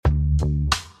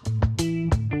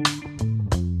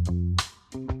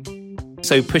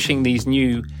So pushing these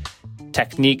new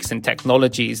techniques and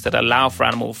technologies that allow for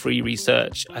animal-free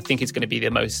research, I think is going to be the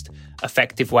most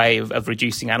effective way of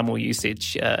reducing animal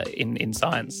usage in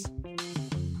science.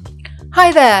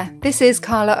 Hi there, this is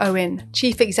Carla Owen,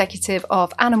 Chief Executive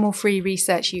of Animal Free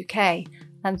Research UK,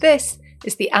 and this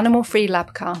is the Animal Free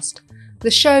Labcast, the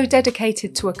show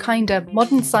dedicated to a kinder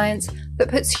modern science that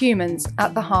puts humans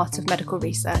at the heart of medical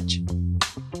research.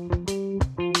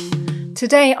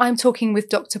 Today I'm talking with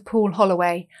Dr. Paul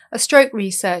Holloway, a stroke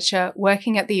researcher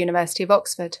working at the University of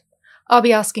Oxford. I'll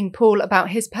be asking Paul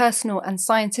about his personal and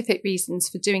scientific reasons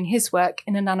for doing his work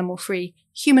in an animal-free,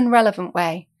 human-relevant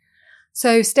way.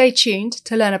 So stay tuned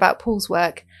to learn about Paul's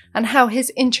work and how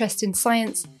his interest in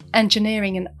science,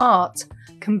 engineering and art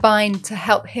combine to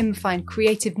help him find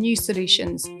creative new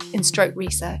solutions in stroke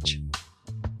research.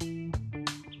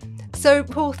 So,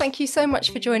 Paul, thank you so much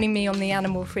for joining me on the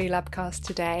Animal Free Labcast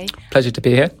today. Pleasure to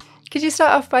be here. Could you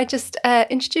start off by just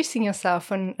introducing yourself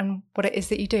and what it is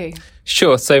that you do?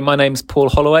 Sure. So my name's Paul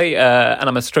Holloway, and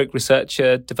I'm a stroke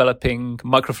researcher developing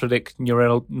microfluidic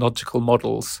neurological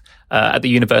models at the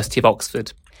University of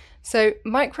Oxford. So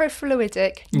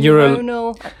microfluidic,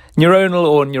 neuronal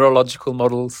or neurological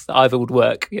models, either would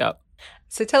work, yeah.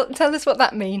 So tell us what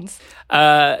that means.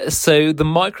 So the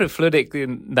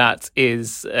microfluidic, that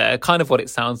is kind of what it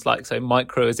sounds like. So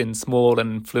micro is in small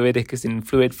and fluidic is in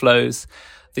fluid flows.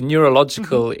 The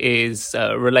neurological is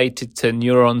related to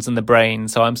neurons in the brain.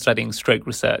 So I'm studying stroke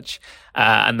research.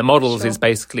 And the models is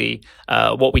basically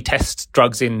what we test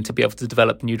drugs in to be able to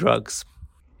develop new drugs.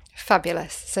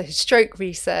 Fabulous. So stroke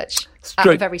research at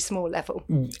a very small level.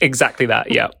 Exactly that,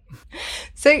 yeah.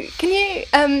 So can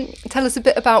you tell us a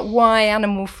bit about why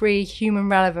animal-free,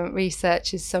 human-relevant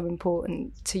research is so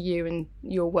important to you and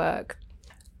your work?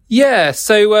 Yeah,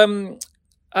 so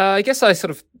I guess I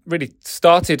sort of really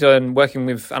started working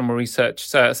with animal research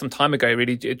some time ago,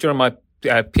 really. During my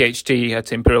PhD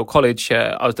at Imperial College,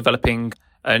 I was developing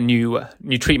new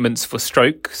treatments for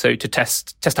stroke, so to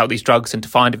test out these drugs and to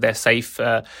find if they're safe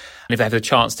and if they have the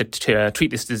chance to treat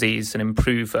this disease and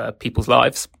improve people's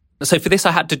lives. So for this,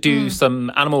 I had to do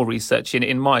some animal research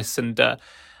in mice, and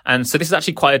so this is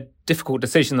actually quite a difficult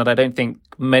decision that I don't think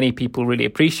many people really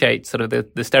appreciate. Sort of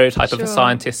the stereotype of a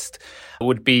scientist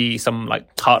would be some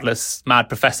like heartless, mad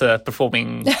professor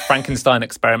performing Frankenstein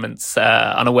experiments,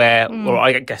 unaware, or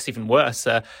I guess even worse,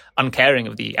 uncaring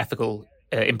of the ethical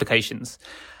implications.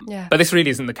 Yeah. But this really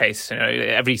isn't the case. You know,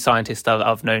 every scientist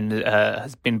I've known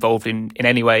has been involved in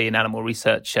any way in animal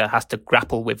research has to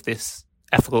grapple with this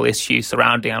ethical issue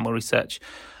surrounding animal research,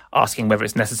 asking whether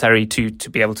it's necessary to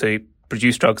be able to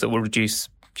produce drugs that will reduce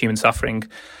human suffering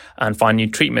and find new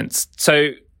treatments. So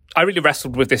I really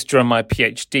wrestled with this during my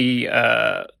PhD,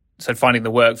 so finding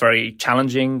the work very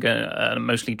challenging and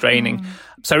emotionally draining.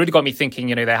 So it really got me thinking,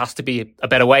 you know, there has to be a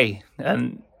better way.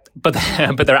 But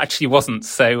there actually wasn't.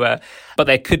 So, but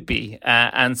there could be.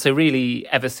 And so really,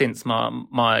 ever since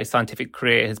my scientific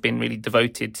career has been really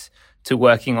devoted to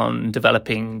working on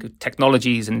developing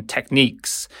technologies and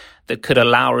techniques that could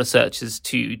allow researchers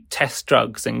to test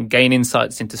drugs and gain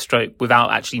insights into stroke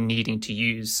without actually needing to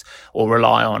use or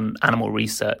rely on animal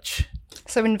research.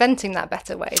 So inventing that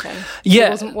better way then. Yeah.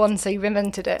 There wasn't one, so you've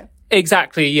invented it.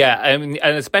 Exactly, yeah. And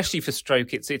especially for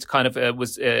stroke, it's kind of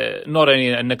was not only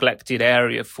a neglected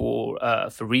area for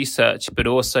research, but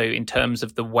also in terms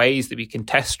of the ways that we can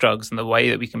test drugs and the way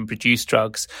that we can produce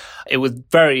drugs. It was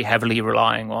very heavily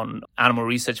relying on animal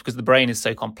research because the brain is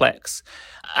so complex.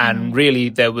 And really,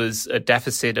 there was a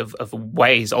deficit of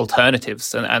ways,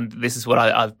 alternatives. And this is what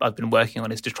I've been working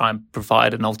on, is to try and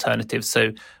provide an alternative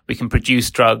so we can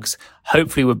produce drugs,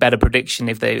 hopefully with better prediction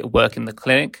if they work in the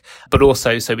clinic, but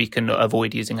also so we can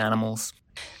avoid using animals.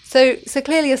 So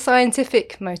clearly a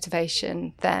scientific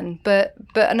motivation then, but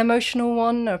an emotional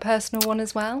one or a personal one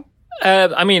as well?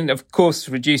 I mean, of course,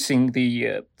 reducing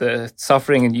the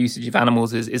suffering and usage of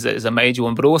animals is a major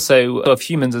one, but also of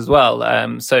humans as well.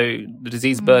 So the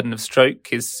disease burden of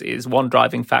stroke is one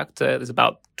driving factor. There's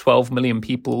about 12 million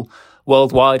people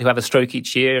worldwide who have a stroke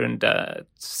each year, and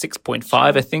 6.5,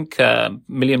 I think,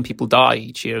 million people die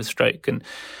each year of stroke.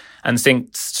 And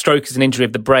since stroke is an injury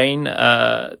of the brain,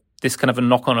 this kind of a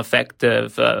knock-on effect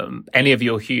of any of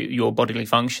your bodily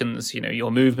functions, you know, your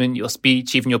movement, your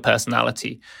speech, even your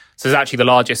personality. So it's actually the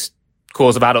largest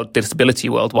cause of adult disability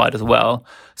worldwide as well.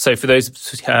 So for those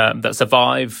that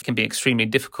survive, it can be an extremely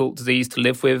difficult disease to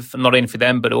live with, not only for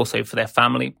them, but also for their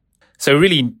family. So we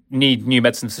really need new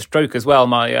medicines for stroke as well.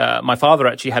 My father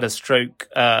actually had a stroke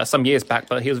some years back,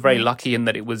 but he was very lucky in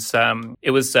that it was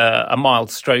a mild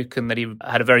stroke and that he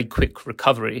had a very quick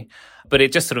recovery. But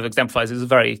it just sort of exemplifies, it was a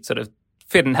very sort of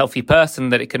fit and healthy person,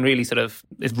 that it can really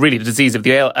it's really the disease of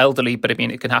the elderly, but I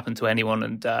mean, it can happen to anyone,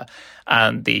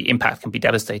 and the impact can be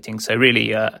devastating. So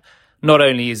really, not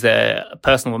only is there a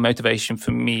personal motivation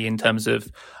for me in terms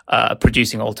of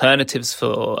producing alternatives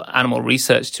for animal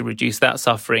research to reduce that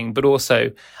suffering, but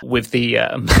also with the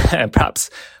perhaps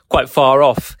quite far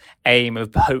off aim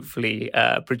of hopefully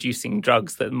producing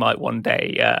drugs that might one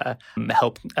day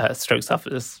help stroke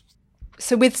sufferers.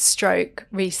 So with stroke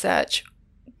research,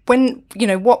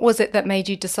 what was it that made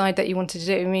you decide that you wanted to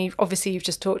do it? I mean, obviously you've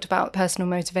just talked about personal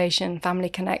motivation, family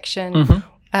connection.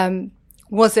 Mm-hmm.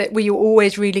 Were you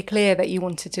always really clear that you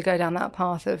wanted to go down that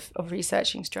path of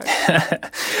researching stroke?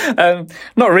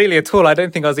 Not really at all. I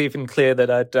don't think I was even clear that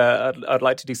I'd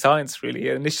like to do science, really.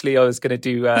 Initially, I was going to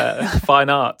do fine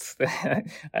arts. I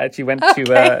actually went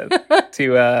to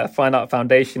a fine art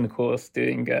foundation course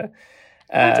doing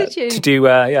did you?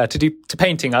 to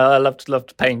painting. I loved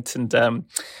to paint, and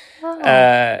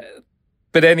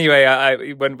but anyway,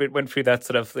 I went through that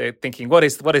sort of thinking, what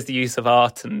is the use of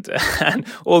art, and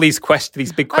all these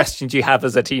big questions you have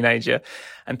as a teenager,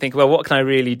 and think, well, what can I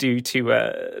really do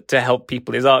to help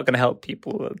people? Is art going to help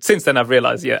people? Since then, I've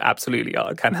realised, yeah, absolutely,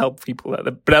 art can help people.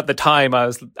 But at the time, I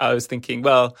was thinking,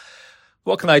 well,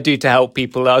 what can I do to help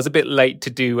people? I was a bit late to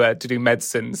do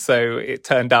medicine, so it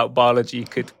turned out biology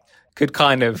could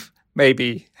kind of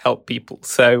maybe help people.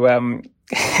 So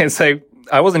so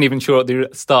I wasn't even sure at the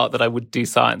start that I would do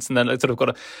science, and then I sort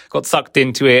of got sucked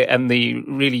into it, and the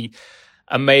really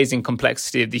amazing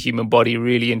complexity of the human body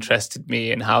really interested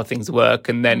me and how things work,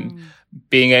 and then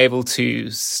being able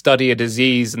to study a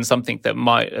disease and something that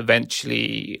might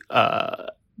eventually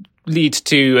lead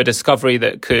to a discovery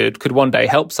that could one day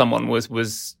help someone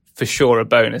was for sure a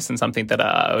bonus, and something that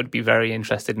I would be very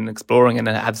interested in exploring, and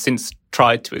I have since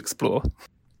tried to explore.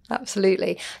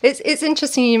 Absolutely. It's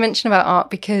interesting you mentioned about art,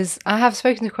 because I have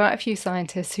spoken to quite a few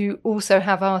scientists who also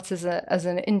have art as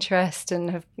an interest,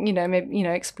 and have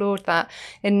explored that.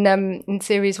 In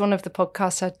series 1 of the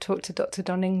podcast, I talked to Dr.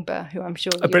 Don Ingber, who I'm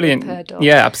sure you've heard of.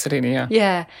 Yeah, absolutely, yeah.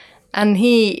 Yeah. And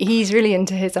he's really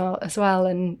into his art as well,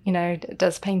 and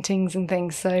does paintings and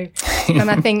things. So, and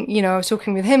I think I was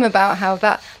talking with him about how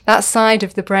that side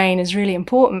of the brain is really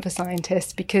important for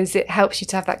scientists, because it helps you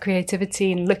to have that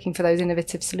creativity and looking for those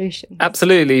innovative solutions.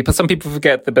 Absolutely, but some people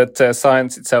forget that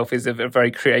science itself is a very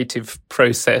creative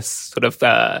process, sort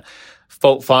of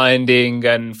fault finding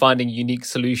and finding unique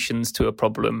solutions to a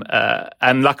problem.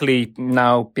 And luckily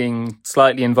now being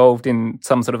slightly involved in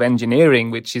some sort of engineering,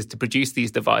 which is to produce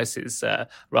these devices,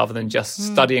 rather than just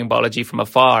studying biology from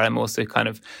afar. I'm also kind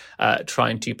of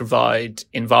trying to provide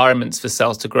environments for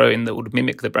cells to grow in that would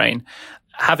mimic the brain.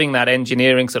 Having that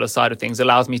engineering sort of side of things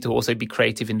allows me to also be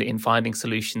creative in finding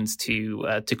solutions to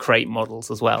create models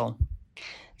as well.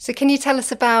 So can you tell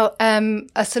us about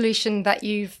a solution that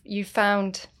you've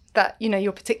found that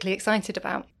you're particularly excited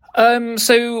about?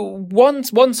 So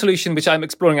one solution which I'm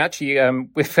exploring actually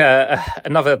with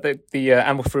another, the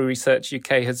Animal Free Research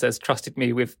UK has trusted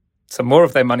me with some more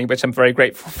of their money, which I'm very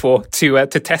grateful for, to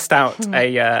test out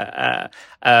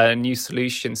a new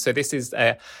solution. So this is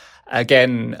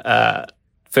again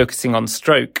focusing on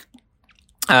stroke,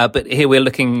 but here we're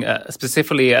looking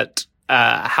specifically at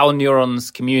how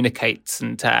neurons communicate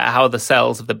and how the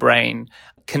cells of the brain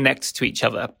connect to each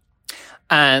other.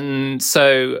 And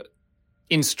so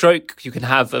in stroke, you can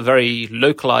have a very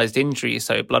localized injury.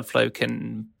 So blood flow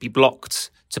can be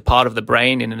blocked to part of the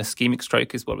brain in an ischemic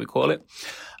stroke is what we call it.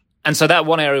 And so that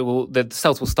one area the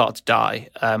cells will start to die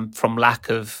from lack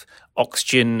of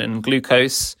oxygen and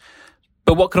glucose.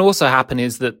 But what can also happen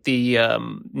is that the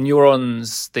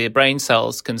neurons, the brain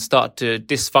cells, can start to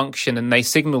dysfunction, and they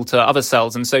signal to other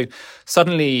cells. And so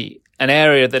suddenly an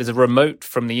area that is remote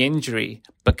from the injury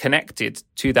but connected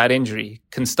to that injury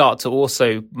can start to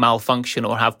also malfunction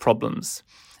or have problems.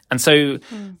 And so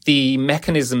the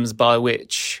mechanisms by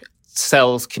which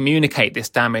cells communicate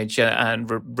this damage and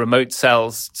remote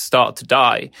cells start to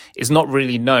die is not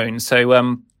really known.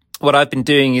 So what I've been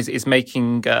doing is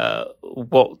making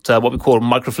what we call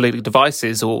microfluidic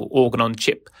devices, or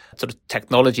organ-on-chip sort of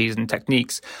technologies and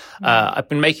techniques. I've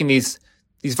been making these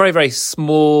very, very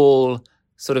small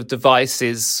sort of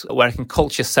devices where I can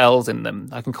culture cells in them.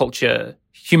 I can culture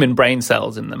human brain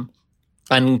cells in them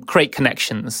and create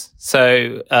connections.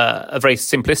 So a very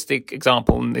simplistic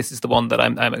example, and this is the one that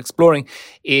I'm exploring,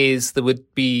 is there would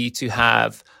be to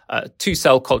have 2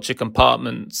 cell culture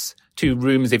compartments, 2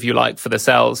 rooms, if you like, for the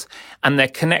cells, and they're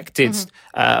connected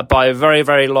by very,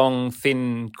 very long,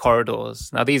 thin corridors.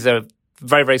 Now, these are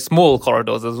very, very small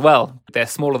corridors as well. They're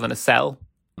smaller than a cell.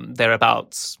 They're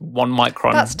about 1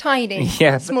 micron. That's tiny.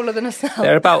 Yeah. Smaller than a cell.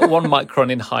 They're about 1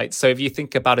 micron in height. So if you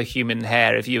think about a human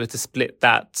hair, if you were to split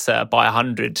that by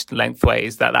 100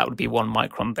 lengthways, that would be 1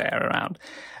 micron there around.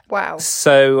 Wow.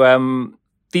 So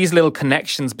these little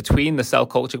connections between the cell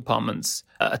culture compartments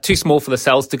are too small for the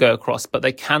cells to go across, but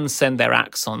they can send their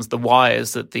axons, the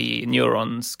wires that the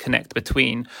neurons connect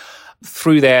between,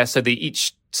 through there so that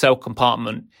each cell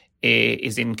compartment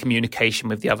is in communication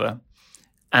with the other.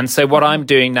 And so what I'm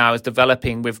doing now is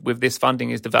developing, with this funding,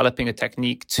 is developing a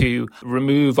technique to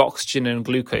remove oxygen and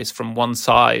glucose from one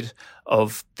side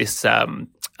of this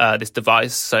this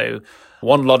device. So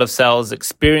one lot of cells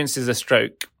experiences a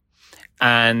stroke,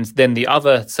 and then the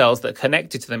other cells that are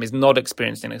connected to them is not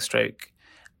experiencing a stroke.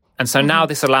 And so now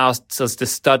this allows us to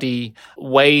study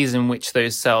ways in which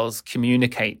those cells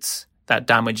communicate that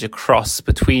damage across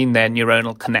between their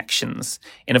neuronal connections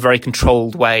in a very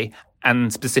controlled way,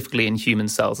 and specifically in human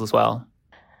cells as well.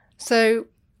 So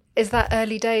is that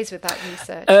early days with that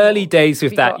research? Early days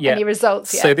with that, yeah. Any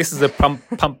results yet? So this is a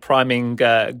pump priming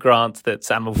grant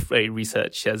that animal-free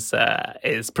research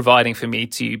is providing for me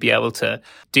to be able to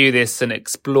do this and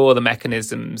explore the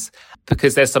mechanisms,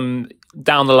 because there's some,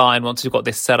 down the line, once we've got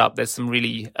this set up, there's some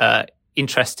really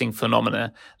interesting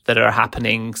phenomena that are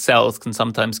happening. Cells can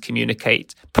sometimes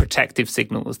communicate protective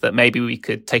signals that maybe we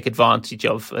could take advantage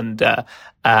of, and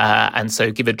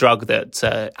so give a drug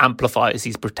that amplifies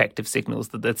these protective signals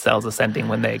that the cells are sending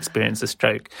when they experience a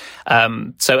stroke.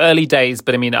 So early days,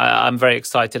 but I mean, I'm very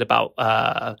excited about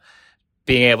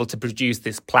being able to produce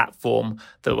this platform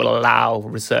that will allow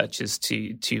researchers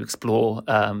to explore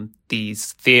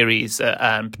these theories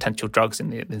and potential drugs in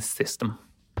this system.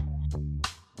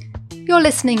 You're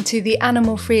listening to the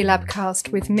Animal Free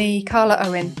Labcast with me, Carla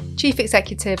Owen, Chief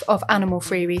Executive of Animal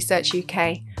Free Research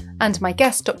UK, and my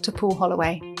guest, Dr. Paul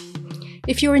Holloway.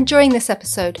 If you're enjoying this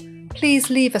episode, please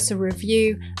leave us a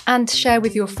review and share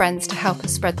with your friends to help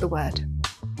us spread the word.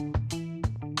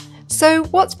 So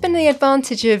what's been the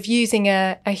advantage of using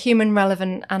a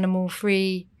human-relevant,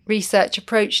 animal-free research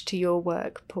approach to your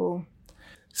work, Paul?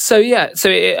 So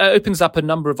it opens up a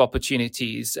number of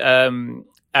opportunities.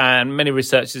 And many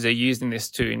researchers are using this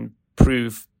to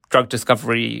improve drug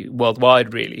discovery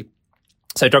worldwide, really.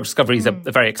 So drug discovery is a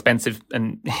very expensive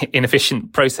and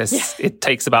inefficient process. Yeah. It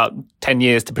takes about 10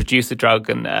 years to produce a drug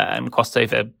and costs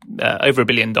over $1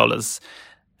 billion.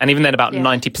 And even then, about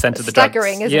 90% of the drugs...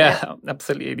 Staggering, isn't it? Yeah,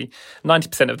 absolutely.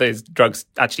 90% of those drugs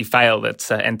actually fail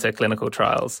that enter clinical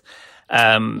trials.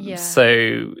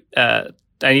 So, and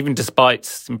even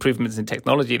despite improvements in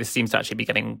technology, this seems to actually be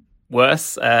getting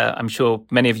worse. I'm sure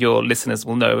many of your listeners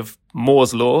will know of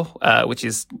Moore's law, which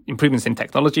is improvements in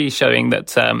technology showing that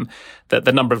that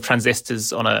the number of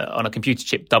transistors on a computer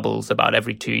chip doubles about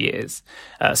every 2 years.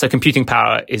 So computing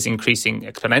power is increasing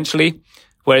exponentially,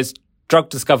 whereas drug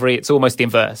discovery, it's almost the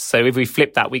inverse. So if we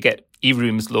flip that, we get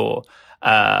Eroom's law,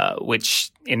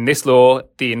 which in this law,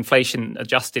 the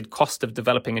inflation-adjusted cost of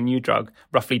developing a new drug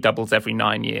roughly doubles every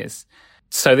 9 years.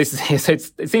 So it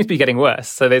seems to be getting worse.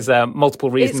 So there's multiple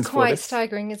reasons for this. It's quite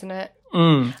staggering, isn't it?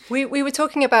 We were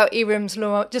talking about Eroom's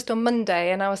law just on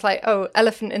Monday, and I was like, oh,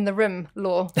 elephant in the room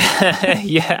law.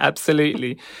 Yeah,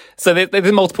 absolutely. So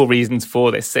there's multiple reasons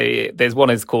for this. So there's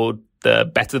one is called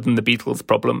the better than the Beatles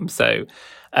problem. So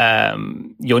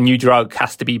your new drug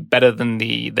has to be better than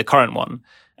the current one.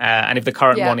 And if the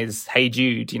current one is Hey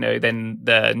Jude, then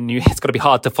the new, it's got to be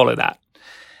hard to follow that.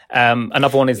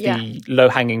 Another one is the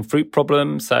low-hanging fruit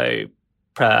problem. So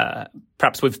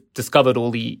perhaps we've discovered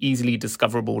all the easily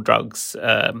discoverable drugs,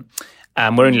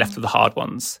 and we're only left with the hard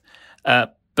ones.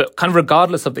 But kind of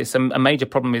regardless of this, a major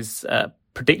problem is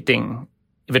predicting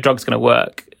if a drug's going to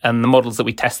work and the models that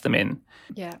we test them in.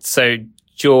 Yeah. So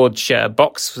George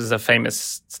Box was a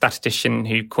famous statistician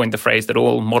who coined the phrase that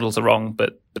all models are wrong,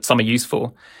 but some are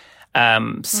useful.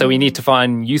 So we need to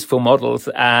find useful models.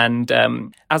 And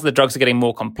as the drugs are getting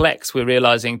more complex, we're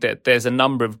realizing that there's a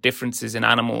number of differences in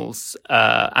animal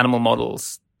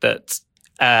models that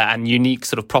and unique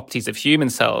sort of properties of human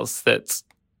cells that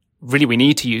really we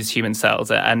need to use human cells.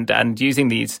 And using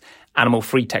these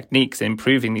animal-free techniques and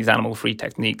improving these animal-free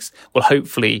techniques will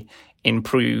hopefully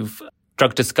improve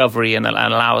drug discovery and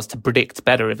allow us to predict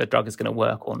better if a drug is going to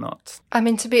work or not. I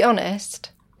mean, to be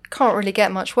honest, can't really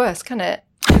get much worse, can it?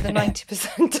 With a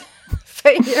 90%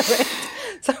 failure rate.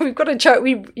 So we've got to try,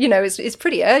 it's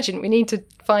pretty urgent. We need to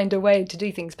find a way to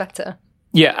do things better.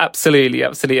 Yeah, absolutely.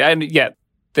 And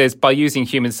there's, by using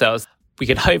human cells, we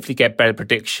can hopefully get better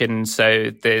prediction.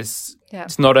 So it's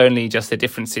not only just a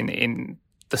difference in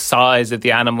the size of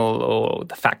the animal or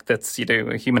the fact that,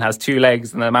 a human has 2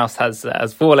 legs and the mouse has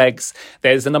 4 legs.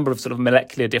 There's a number of sort of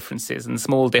molecular differences and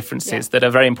small differences that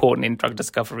are very important in drug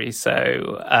discovery.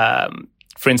 So,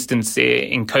 for instance,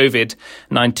 in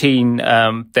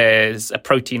COVID-19, there's a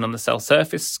protein on the cell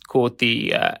surface called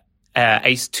the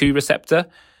ACE2 receptor,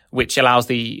 which allows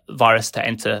the virus to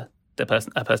enter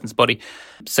a person's body.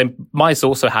 So mice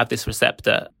also have this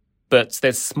receptor, but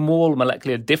there's small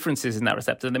molecular differences in that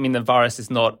receptor. I mean, the virus is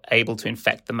not able to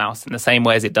infect the mouse in the same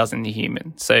way as it does in the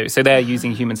human. So there,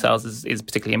 using human cells is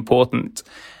particularly important.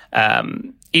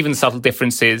 Even subtle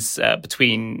differences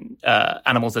between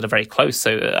animals that are very close.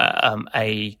 So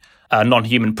a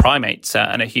non-human primate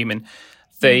and a human,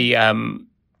 they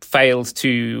failed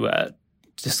to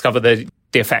discover the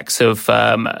effects of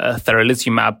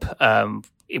theralizumab,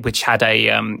 which had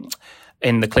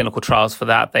in the clinical trials for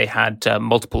that, they had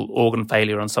multiple organ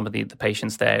failure on some of the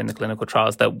patients there in the clinical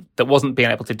trials that wasn't being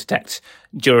able to detect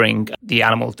during the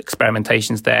animal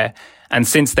experimentations there. And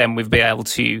since then, we've been able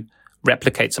to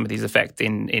replicate some of these effects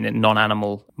in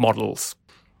non-animal models.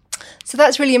 So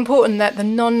that's really important, that the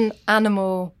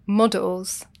non-animal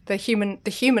models, the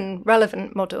human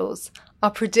relevant models,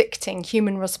 are predicting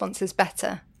human responses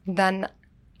better than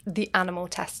the animal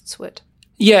tests would.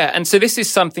 Yeah, and so this is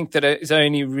something that is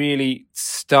only really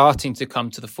starting to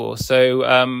come to the fore. So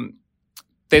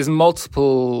there's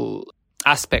multiple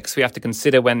aspects we have to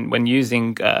consider when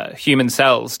using human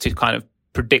cells to kind of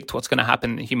predict what's going to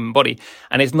happen in the human body.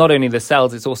 And it's not only the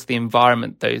cells, it's also the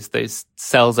environment those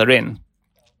cells are in.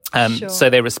 Sure. So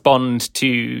they respond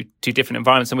to different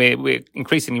environments. And we're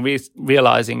increasingly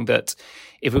realizing that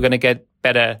if we're going to get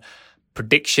better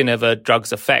prediction of a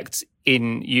drug's effects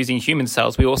in using human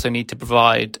cells, we also need to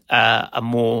provide a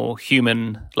more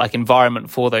human-like environment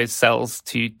for those cells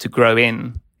to grow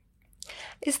in.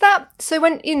 Is that so?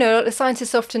 When the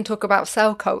scientists often talk about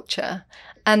cell culture,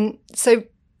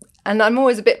 and I'm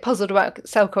always a bit puzzled about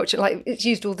cell culture. Like, it's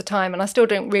used all the time, and I still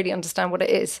don't really understand what it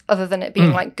is, other than it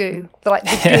being like goo, the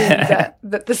goo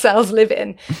that the cells live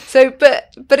in. So,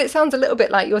 but it sounds a little bit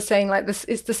like you're saying, like, this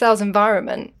is the cell's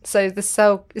environment. So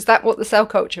is that what the cell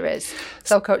culture is?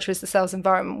 Cell culture is the cell's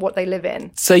environment, what they live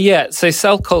in. So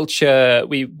cell culture,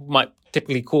 we might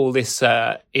typically call this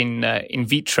in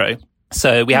vitro.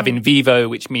 So we have in vivo,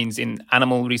 which means in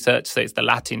animal research. So it's the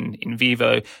Latin in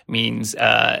vivo, means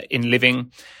in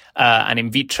living. And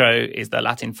in vitro is the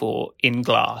Latin for in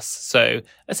glass. So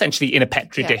essentially in a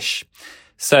Petri dish.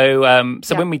 So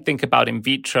when we think about in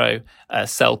vitro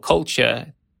cell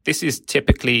culture, this is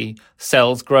typically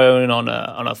cells grown on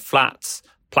a flat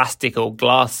plastic or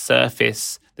glass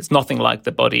surface. There's nothing like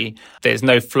the body. There's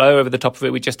no flow over the top of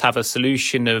it. We just have a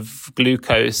solution of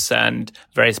glucose and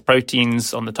various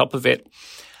proteins on the top of it.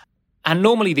 And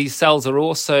normally these cells are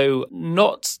also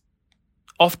not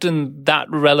often that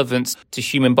relevant to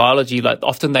human biology. Like,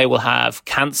 often they will have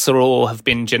cancer or have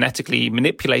been genetically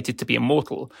manipulated to be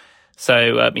immortal.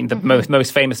 So, I mean, the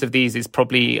most famous of these is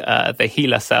probably the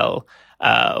HeLa cell,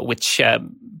 which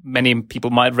many people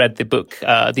might have read the book,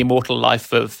 The Immortal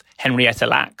Life of Henrietta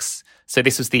Lacks. So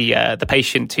this was the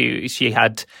patient who she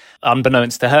had,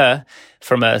 unbeknownst to her,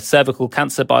 from a cervical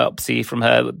cancer biopsy from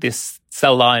her, this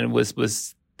cell line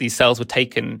was these cells were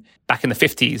taken back in the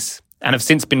 50s and have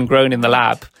since been grown in the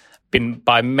lab, been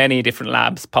by many different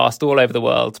labs, passed all over the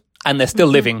world, and they're still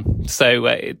living. So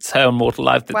it's her immortal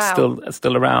life that's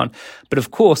still around. But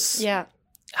of course,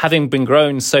 having been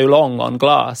grown so long on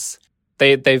glass,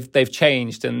 they've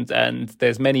changed, and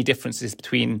there's many differences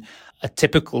between a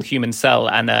typical human cell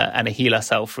and a HeLa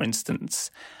cell, for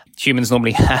instance. Humans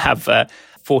normally have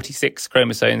 46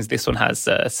 chromosomes. This one has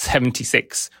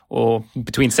 76, or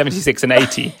between 76 and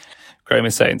 80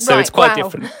 chromosomes. So it's quite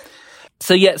different.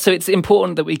 So it's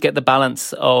important that we get the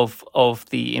balance of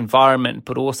the environment,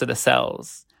 but also the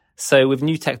cells. So with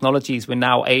new technologies, we're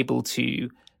now able to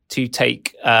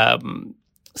take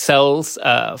cells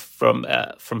from,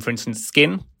 for instance,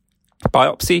 skin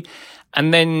biopsy,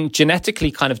 and then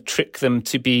genetically kind of trick them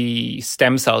to be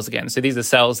stem cells again. So these are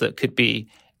cells that could be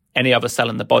any other cell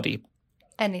in the body.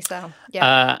 Any cell,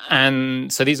 yeah.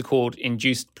 And so these are called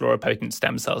induced pluripotent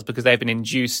stem cells because they've been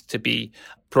induced to be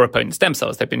pluripotent stem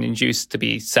cells. They've been induced to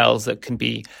be cells that can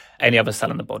be any other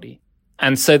cell in the body.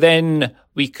 And so then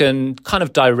we can kind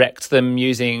of direct them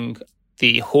using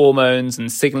the hormones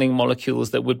and signaling molecules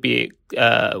that would be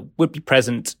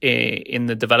present in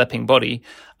the developing body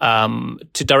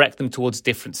to direct them towards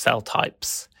different cell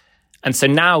types. And so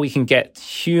now we can get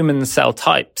human cell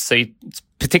types. So it's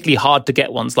particularly hard to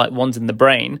get ones like ones in the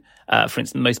brain. For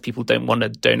instance, most people don't want to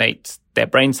donate their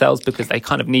brain cells because they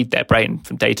kind of need their brain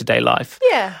from day-to-day life.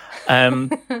 Yeah.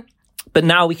 But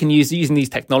now we can using these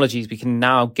technologies, we can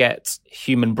now get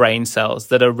human brain cells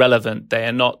that are relevant. They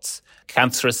are not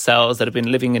cancerous cells that have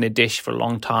been living in a dish for a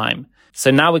long time.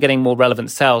 So now we're getting more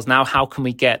relevant cells. Now, how can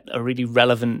we get a really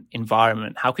relevant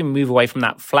environment? How can we move away from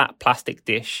that flat plastic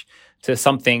dish to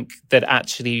something that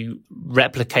actually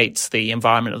replicates the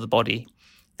environment of the body?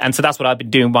 And so that's what I've been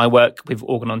doing. My work with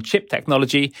organ-on-chip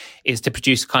technology is to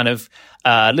produce kind of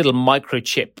a little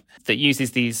microchip that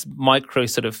uses these micro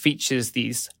sort of features,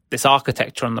 this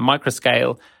architecture on the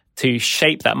microscale to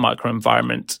shape that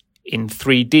microenvironment in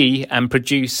 3D and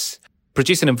produce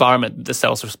an environment that the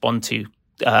cells respond to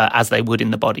as they would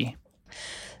in the body.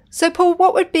 So, Paul,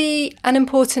 what would be an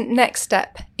important next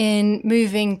step in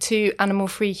moving to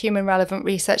animal-free, human-relevant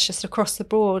research just across the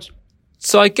board?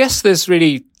 So I guess there's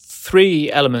really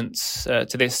three elements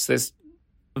to this. There's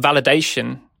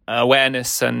validation,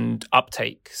 awareness, and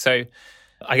uptake. So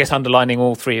I guess underlining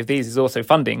all three of these is also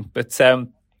funding. But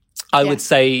I would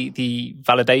say the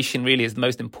validation really is the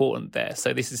most important there.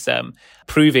 So this is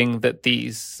proving that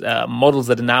these models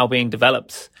that are now being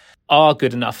developed are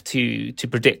good enough to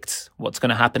predict what's going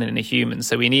to happen in a human.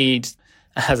 So we need,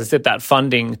 as I said, that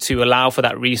funding to allow for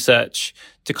that research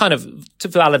to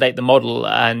validate the model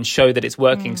and show that it's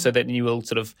working so that you will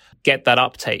sort of get that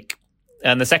uptake.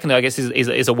 And the second, I guess,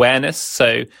 is awareness.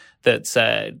 So that's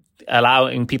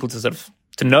allowing people to sort of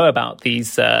to know about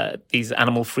these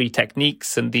animal-free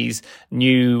techniques and these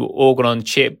new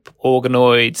organ-on-chip,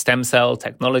 organoid, stem cell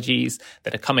technologies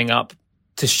that are coming up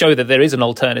to show that there is an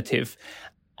alternative.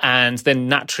 And then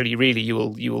naturally, really, you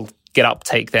will get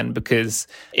uptake then, because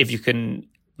if you can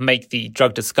make the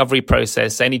drug discovery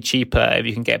process any cheaper, if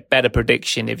you can get better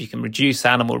prediction, if you can reduce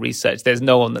animal research, there's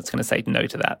no one that's going to say no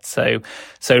to that. So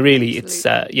really, absolutely. It's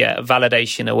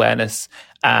validation, awareness,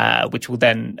 which will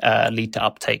then lead to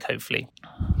uptake, hopefully.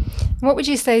 What would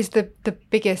you say is the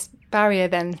biggest barrier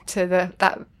then to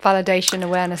that validation,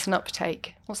 awareness and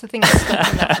uptake? What's the thing that's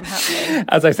stopping that from happening?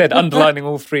 As I said, underlining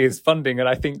all three is funding. And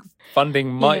I think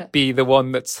funding might be the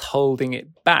one that's holding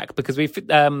it back, because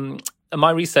my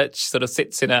research sort of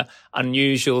sits in a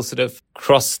unusual sort of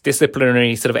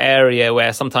cross-disciplinary sort of area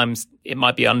where sometimes it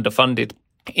might be underfunded,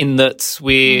 in that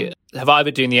we have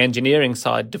either doing the engineering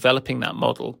side, developing that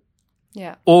model,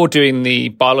 or doing the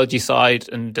biology side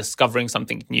and discovering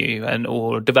something new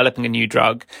or developing a new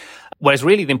drug. Whereas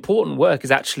really the important work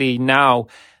is actually now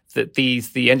that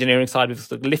the engineering side has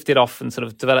sort of lifted off and sort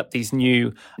of developed these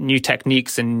new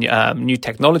techniques and new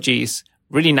technologies.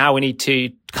 Really now we need to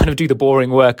kind of do the boring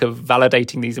work of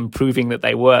validating these, improving that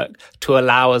they work, to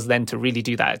allow us then to really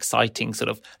do that exciting sort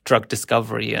of drug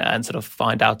discovery and sort of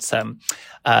find out some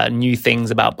new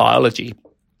things about biology.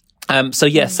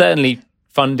 Certainly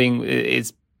funding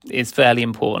is fairly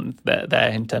important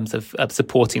there in terms of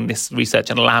supporting this research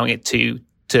and allowing it to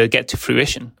get to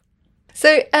fruition.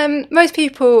 So most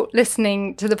people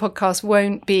listening to the podcast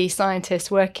won't be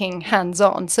scientists working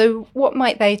hands-on. So what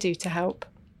might they do to help?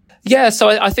 Yeah, so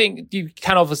I think you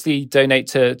can obviously donate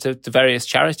to various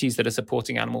charities that are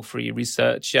supporting animal-free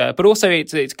research, but also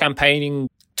it's campaigning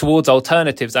towards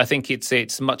alternatives. I think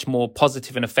it's much more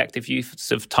positive and effective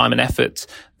use of time and effort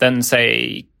than,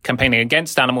 say, campaigning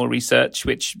against animal research,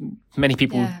 which many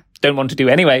people don't want to do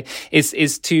anyway,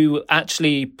 is to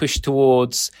actually push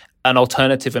towards an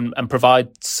alternative and provide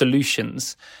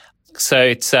solutions. So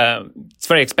it's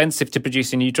very expensive to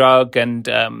produce a new drug,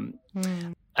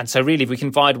 and so really, if we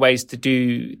can find ways to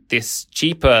do this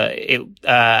cheaper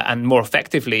and more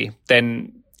effectively,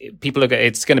 then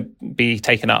it's going to be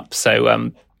taken up.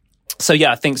 So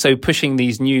I think so. Pushing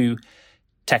these new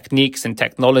techniques and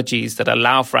technologies that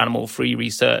allow for animal-free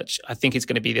research, I think is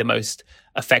going to be the most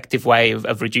effective way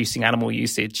of reducing animal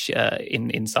usage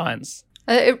in science.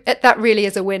 That really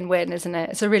is a win-win, isn't it?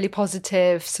 It's a really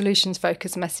positive,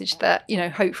 solutions-focused message that,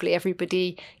 hopefully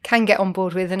everybody can get on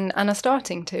board with and are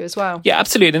starting to as well. Yeah,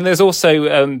 absolutely. And there's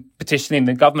also petitioning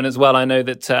the government as well. I know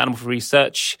that Animal Free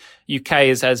Research UK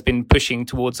has been pushing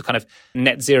towards a kind of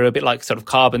net zero, a bit like sort of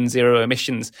carbon zero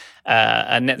emissions,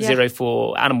 and net zero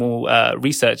for animal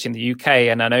research in the UK.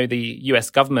 And I know the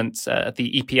US government,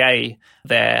 the EPA,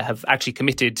 there have actually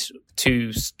committed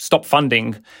to stop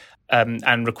funding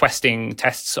and requesting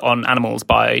tests on animals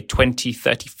by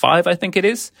 2035, I think it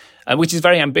is, which is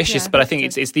very ambitious. But I think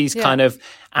it's these kind of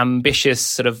ambitious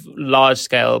sort of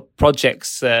large-scale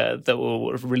projects that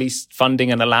will release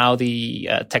funding and allow the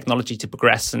technology to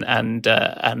progress and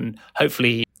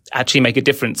hopefully actually make a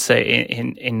difference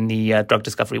in the drug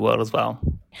discovery world as well.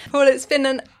 Well, it's been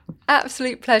an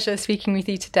absolute pleasure speaking with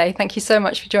you today. Thank you so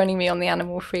much for joining me on the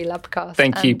Animal Free Labcast.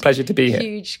 Thank you. Pleasure to be here.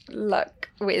 Huge luck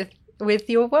with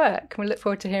your work. We look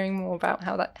forward to hearing more about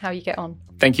how you get on.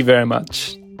 Thank you very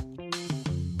much.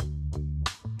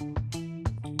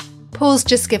 Paul's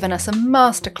just given us a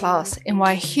masterclass in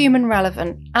why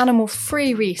human-relevant,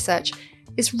 animal-free research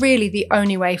is really the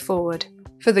only way forward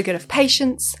for the good of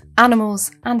patients, animals,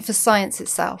 and for science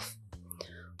itself.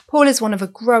 Paul is one of a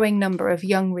growing number of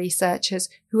young researchers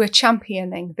who are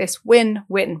championing this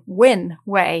win-win-win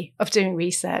way of doing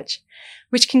research,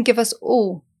 which can give us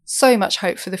all so much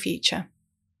hope for the future.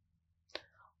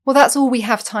 Well, that's all we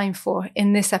have time for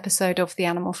in this episode of the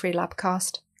Animal Free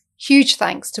Labcast. Huge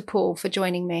thanks to Paul for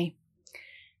joining me.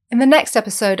 In the next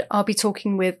episode, I'll be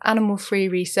talking with Animal Free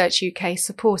Research UK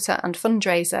supporter and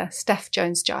fundraiser, Steph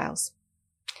Jones-Giles.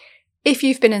 If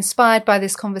you've been inspired by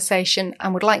this conversation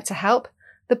and would like to help,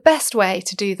 the best way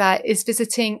to do that is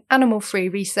visiting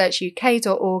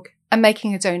animalfreeresearchuk.org and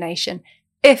making a donation,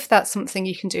 if that's something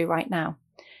you can do right now.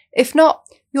 If not,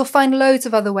 you'll find loads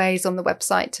of other ways on the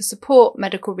website to support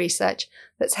medical research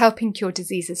that's helping cure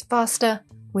diseases faster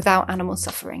without animal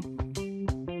suffering.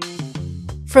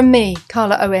 From me,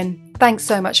 Carla Owen, thanks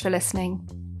so much for listening.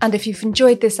 And if you've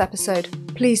enjoyed this episode,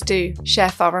 please do share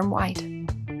far and wide.